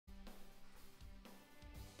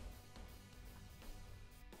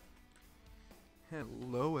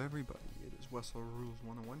Hello everybody, it is Wessel Rules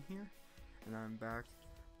 101 here, and I'm back.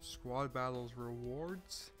 Squad Battles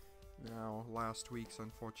Rewards. Now, last week's,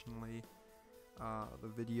 unfortunately, the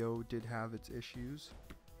video did have its issues.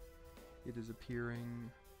 It is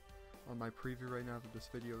appearing on my preview right now that this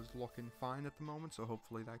video is looking fine at the moment, so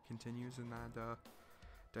hopefully that continues in that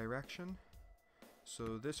direction.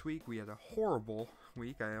 So this week we had a horrible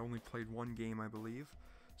week. I only played one game, I believe,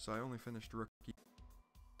 so I only finished rookie.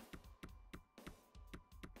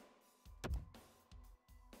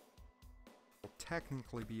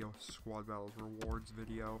 Technically be a Squad Battles Rewards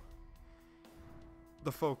video.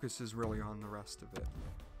 The focus is really on the rest of it.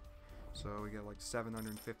 So we get like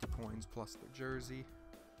 750 coins plus the jersey,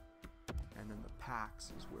 and then the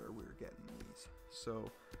packs is where we're getting these.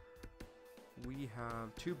 So we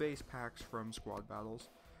have two base packs from Squad Battles.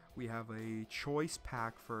 We have a choice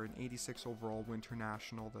pack for an 86 overall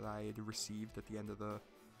Winternational that I had received at the end of the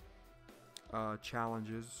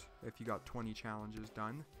challenges, if you got 20 challenges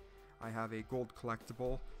done. I have a gold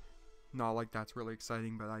collectible. Not like that's really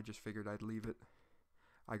exciting, but I just figured I'd leave it.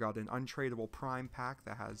 I got an untradeable prime pack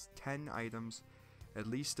that has 10 items. At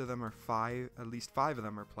least five of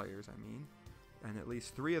them are players, and at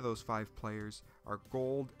least 3 of those 5 players are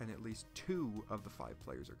gold, and at least 2 of the 5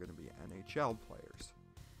 players are going to be NHL players.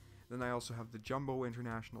 Then I also have the Jumbo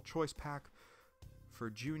International Choice Pack for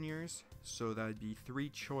juniors, so that'd be 3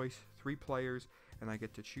 players, and I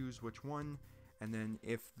get to choose which one. And then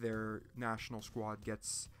if their national squad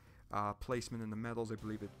gets placement in the medals, I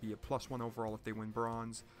believe it'd be a +1 overall if they win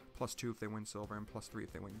bronze, +2 if they win silver, and +3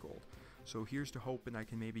 if they win gold. So here's to hoping I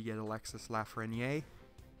can maybe get Alexis Lafreniere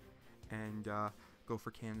and go for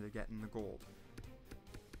Canada getting the gold.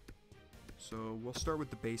 So we'll start with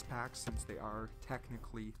the base packs since they are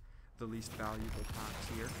technically the least valuable packs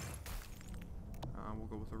here. We'll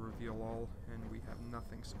go with a reveal all, and we have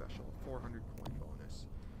nothing special. 400 coin bonus.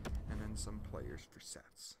 And then some players for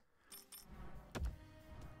sets.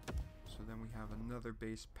 So then we have another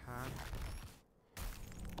base pack.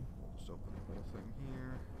 Just open the whole thing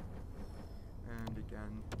here. And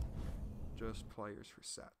again, just players for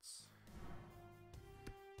sets.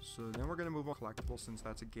 So then we're going to move on to collectible since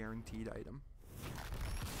that's a guaranteed item.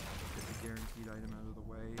 Get the guaranteed item out of the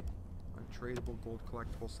way. Untradeable gold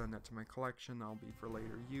collectible, send that to my collection. That'll be for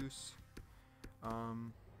later use.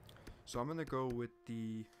 So I'm going to go with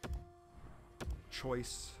the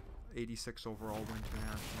choice 86 overall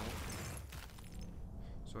Winternational.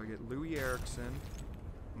 So I get Louis Eriksson,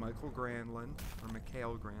 Mikael Granlund,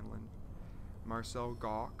 Marcel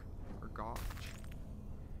Goc,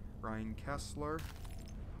 Ryan Kessler,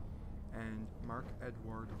 and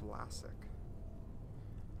Marc-Edouard Vlasic.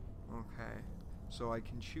 Okay, so I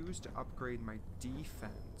can choose to upgrade my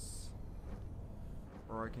defense,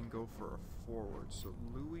 or I can go for a forward. So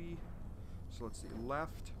Louis, so let's see,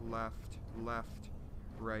 left, left, left,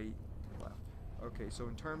 right, left. Okay, so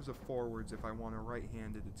in terms of forwards, if I want a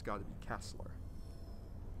right-handed, it's got to be Kessler.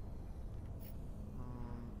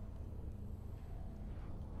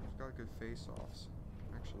 He's got good face-offs.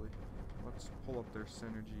 Actually, let's pull up their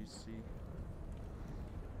synergies, see.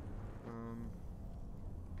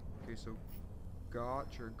 Okay, so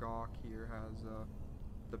Goc here has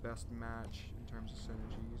the best match in terms of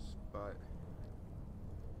synergies, but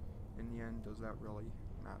in the end, does that really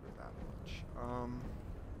matter that much?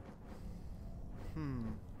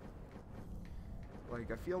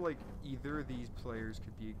 Like, I feel like either of these players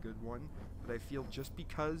could be a good one, but I feel just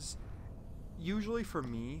because, usually for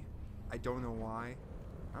me, I don't know why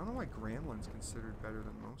Granlund's considered better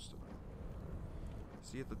than most of them.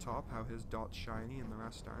 See at the top how his dot's shiny and the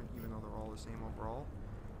rest aren't, even though they're all the same overall?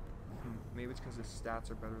 Maybe it's because his stats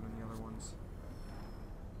are better than the other ones.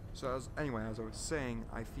 So as I was saying,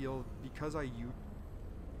 I feel because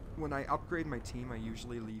when I upgrade my team, I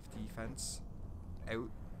usually leave defense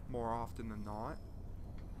out more often than not.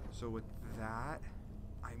 So with that,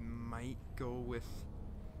 I might go with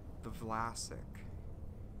the Vlasic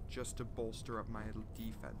just to bolster up my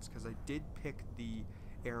defense, because I did pick the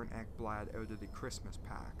Aaron Ekblad out of the Christmas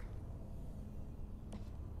pack.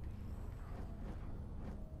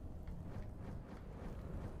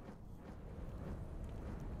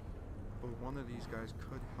 But one of these guys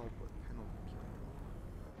could help with penalty killing.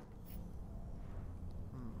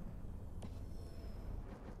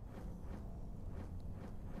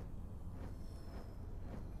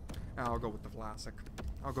 I'll go with the Vlasic.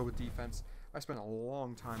 I'll go with defense. I spent a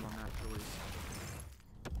long time on that choice.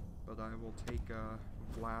 But I will take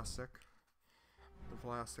Vlasic. The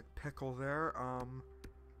Vlasic pickle there. I'll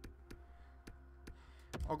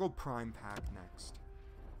go prime pack next.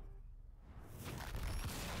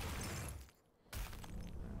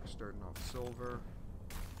 starting off silver.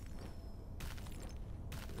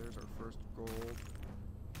 There's our first gold.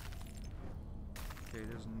 Okay,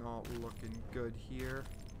 it is not looking good here.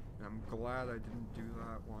 And I'm glad I didn't do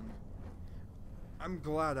that one. I'm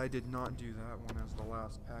glad I did not do that one as the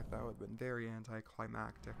last pack. That would have been very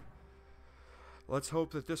anticlimactic. Let's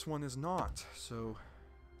hope that this one is not. So,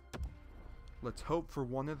 let's hope for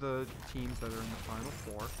one of the teams that are in the Final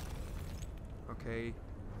Four. Okay,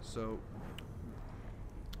 so...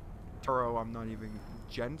 Turo, I'm not even...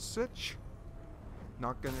 Jensic?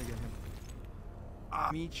 Not gonna get him.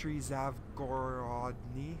 Dmitry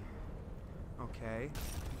Zavgorodny. Okay.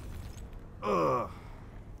 Ugh.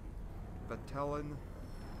 Vatelin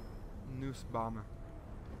Nussbaumer.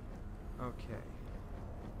 Okay.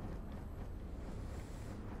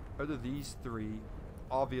 Out of these three,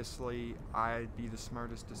 obviously, I'd be the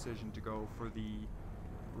smartest decision to go for the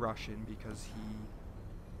Russian because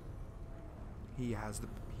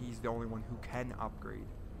he's the only one who can upgrade.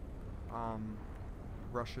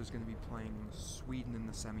 Russia's going to be playing Sweden in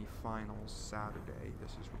the semifinals Saturday.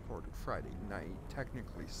 This is recorded Friday night,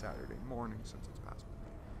 technically Saturday morning since it's past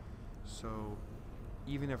midnight. So,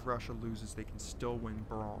 even if Russia loses, they can still win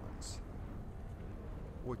bronze,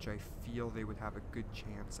 which I feel they would have a good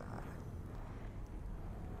chance at.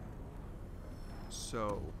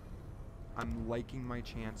 So, I'm liking my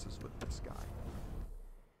chances with this guy.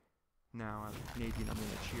 Now, as a Canadian, I'm going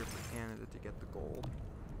to cheer for Canada to get the gold.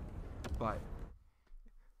 But,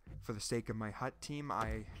 for the sake of my Hut team,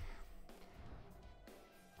 I'd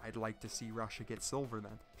like to see Russia get silver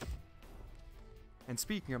then. And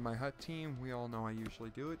speaking of my Hut team, we all know I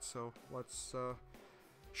usually do it, so let's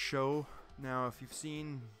show. Now, if you've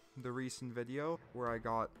seen the recent video where I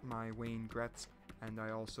got my Wayne Gretzky, and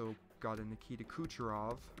I also got a Nikita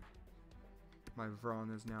Kucherov, my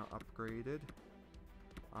Vron is now upgraded.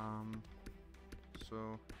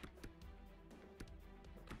 So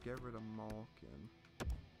I could get rid of Malkin.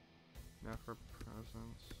 Nefer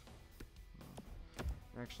presence.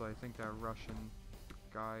 Actually, I think that Russian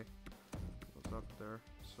guy was up there,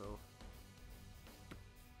 so.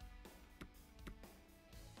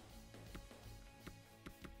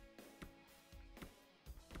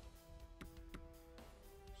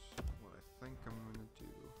 So what I think I'm gonna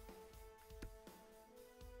do.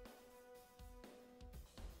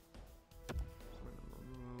 So I'm gonna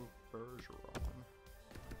remove Bergeron.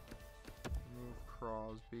 Remove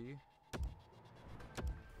Crosby.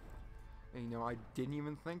 And, you know, I didn't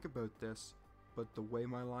even think about this, but the way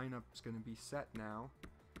my lineup is going to be set now,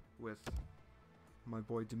 with my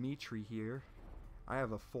boy Dmitry here, I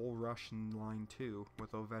have a full Russian line too,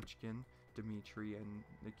 with Ovechkin, Dmitry, and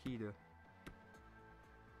Nikita.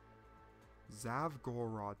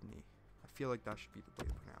 Zavgorodny. I feel like that should be the way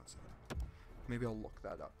to pronounce it. Maybe I'll look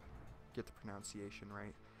that up, get the pronunciation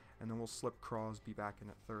right, and then we'll slip Crosby back in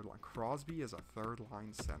at third line. Crosby is a third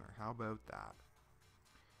line center. How about that?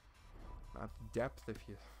 That's depth if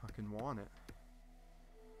you fucking want it.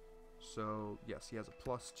 So, yes, he has a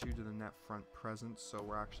 +2 to the net front presence, so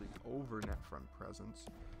we're actually over net front presence.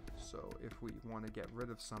 So, if we want to get rid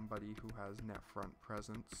of somebody who has net front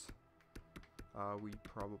presence, we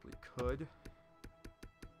probably could.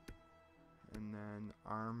 And then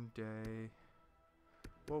Arm Day.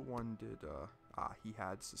 What one did, he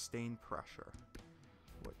had sustained pressure,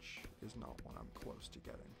 which is not one I'm close to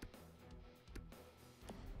getting.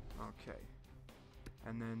 Okay,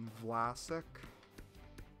 and then Vlasic.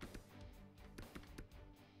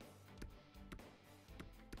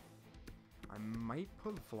 I might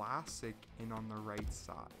put Vlasic in on the right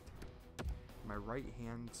side. My right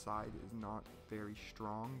hand side is not very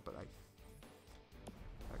strong, but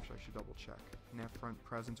actually I should double check. Net front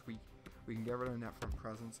presence, we can get rid of net front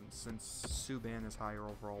presence, and since Subban is higher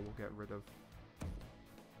overall, we'll get rid of.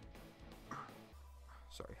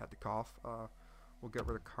 Sorry, had to cough. We'll get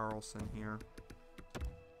rid of Carlson here.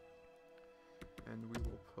 And we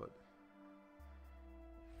will put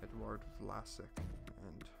Eduard Vlasic.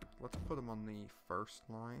 And let's put him on the first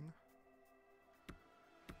line.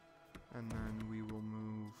 And then we will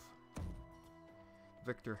move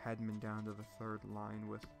Victor Hedman down to the third line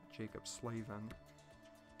with Jacob Slavin.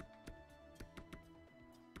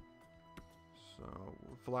 So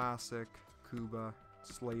Vlasic, Kuba,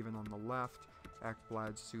 Slavin on the left,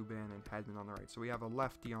 Ekblad, Subban, and Hedman on the right. So we have a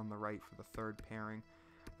lefty on the right for the third pairing,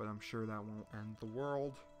 but I'm sure that won't end the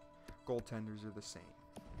world. Goaltenders are the same.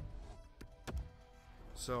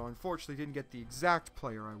 So unfortunately didn't get the exact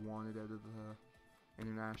player I wanted out of the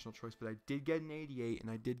international choice, but I did get an 88, and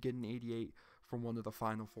I did get an 88 from one of the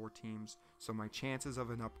Final Four teams, so my chances of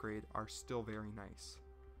an upgrade are still very nice.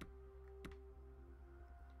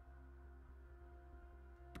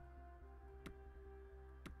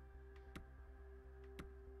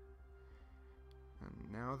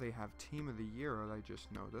 now they have Team of the Year that I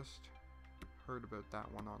just noticed. Heard about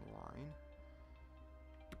that one online.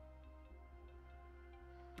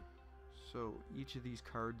 So each of these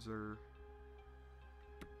cards are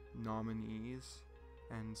nominees,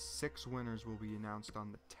 and 6 winners will be announced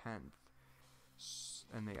on the 10th.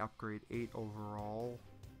 And they upgrade 8 overall,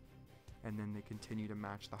 and then they continue to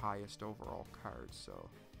match the highest overall cards. So,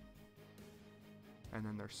 and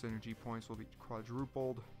then their synergy points will be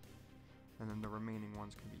quadrupled, and then the remaining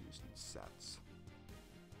ones can be used in sets.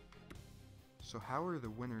 So how are the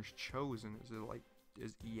winners chosen? Is it like,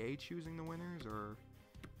 is EA choosing the winners, or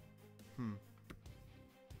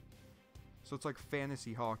so it's like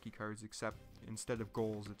fantasy hockey cards, except instead of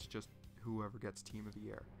goals, it's just whoever gets Team of the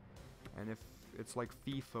Year. And if it's like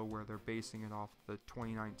FIFA, where they're basing it off the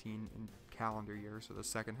 2019 calendar year, so the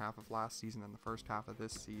second half of last season and the first half of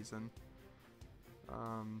this season,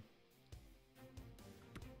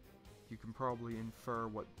 you can probably infer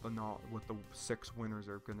what the 6 winners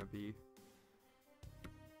are going to be.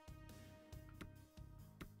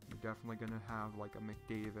 You're definitely going to have like a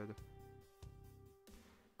McDavid,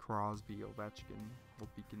 Crosby, Ovechkin will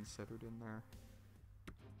be considered in there.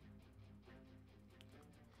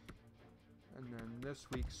 And then this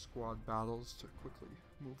week's squad battles, to quickly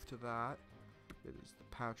move to that, it is the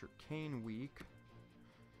Patrick Kane week.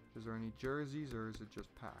 Is there any jerseys, or is it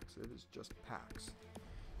just packs? It is just packs.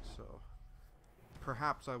 So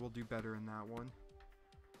perhaps I will do better in that one.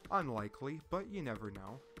 Unlikely, but you never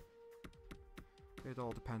know. It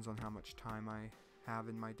all depends on how much time I have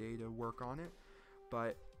in my day to work on it.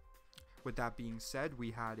 But with that being said,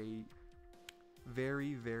 we had a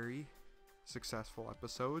very, very successful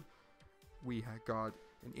episode. We had got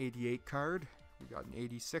an 88 card, we got an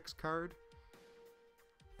 86 card,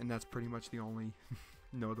 and that's pretty much the only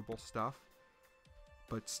notable stuff.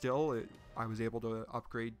 But still, I was able to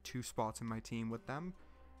upgrade 2 spots in my team with them,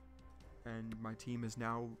 and my team is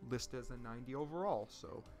now listed as a 90 overall,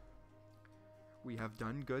 so we have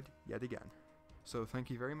done good yet again. So thank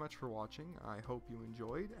you very much for watching. I hope you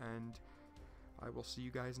enjoyed, and I will see you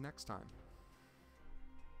guys next time.